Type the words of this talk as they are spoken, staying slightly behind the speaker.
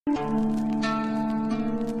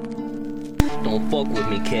Don't fuck with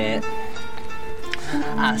me, cat.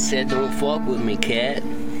 I said don't fuck with me, cat.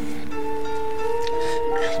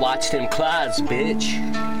 Watch them clouds, bitch.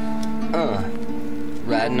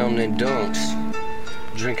 Riding on them dunks.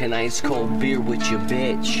 Drinking ice cold beer with your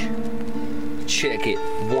bitch. Check it,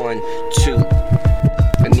 1, 2.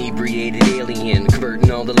 Inebriated alien,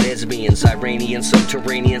 converting all the lesbians, Iranian,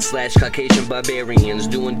 subterranean / Caucasian barbarians,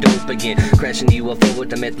 doing dope again, crashing the UFO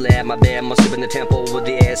with the meth lab. My bad, must have been the tempo with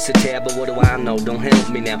the acid tab, but what do I know? Don't help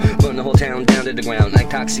me now. Burn the whole town down to the ground.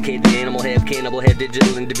 Intoxicated animal head, cannibal head,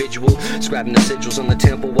 digital individual, scribing the sigils on the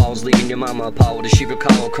temple walls, leaving your mama appalled as she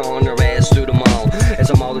recall, crawling her ass through the mall.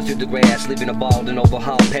 As I'm all through the grass, leaving a bald and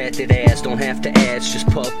overhauled patted ass. Don't have to ask, just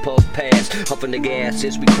puff, puff, pass, huffing the gas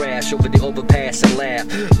as we crash over the overpass and laugh.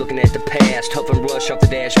 Looking at the past, huff and rush off the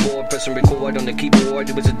dashboard, pressing record on the keyboard.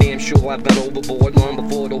 It was a damn sure I've gone overboard long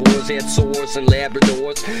before the wars had swords and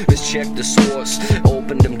Labradors. Let's check the source,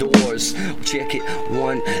 open them doors. Check it,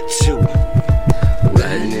 1, 2.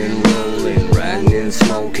 Riding and rolling, riding and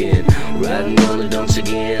smoking, riding on the dunks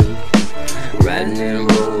again. Riding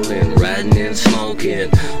and rolling, riding and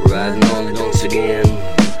smoking, riding on the dunks again.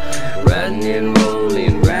 Riding and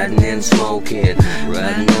rolling, riding and smoking,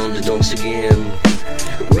 riding on the dunks again.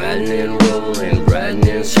 Riding and rolling, riding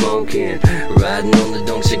and smoking, riding on the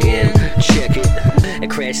dunks again. Check it. I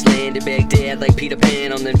crash landed Baghdad like Peter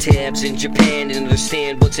Pan on them tabs in Japan, and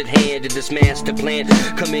understand what's at hand in this master plan.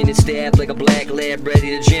 Come in and stab like a black lad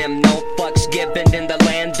ready to jam. No fucks given in the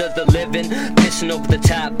land of the living. Pissing over the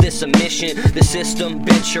top, this a mission. The system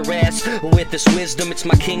bent your ass with this wisdom. It's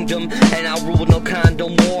my kingdom and I'll rule no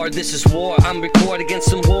condom war. This is war, I'm recording against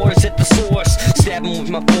some wars at the source. Stabbing with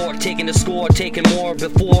my fork, taking the score, taking more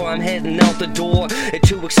before I'm heading out the door. And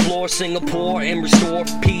to explore Singapore and restore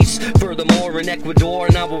peace. Furthermore in Ecuador,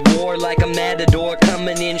 and I will roar like a matador,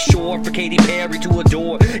 coming in shore for Katy Perry to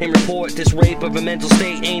adore and report this rape of a mental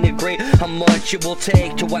state. Ain't it great how much it will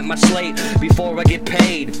take to wipe my slate before I get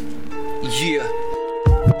paid? Yeah.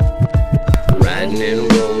 Riding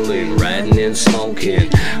and rolling, riding and smoking,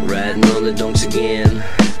 riding on the dunks again.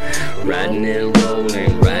 Riding and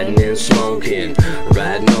rolling, riding and smoking,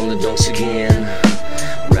 riding on the dunks again.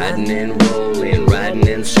 Riding and rolling, riding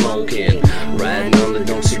and smoking, riding on the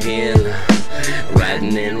dunks again.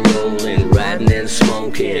 Riding and rolling, riding and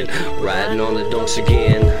smoking, riding on the dunks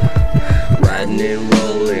again. Riding and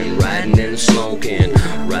rolling, riding and smoking,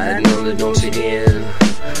 riding on the dunks again.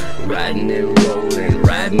 Riding and rolling,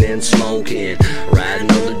 riding and smoking,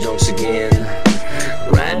 riding on the dunks again.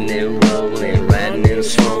 Riding and rolling, riding and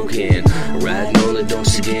smoking, riding on the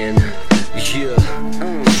dunks again. Yeah,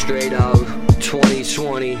 Stray Dawg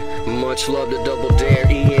 2020, much love to Double D.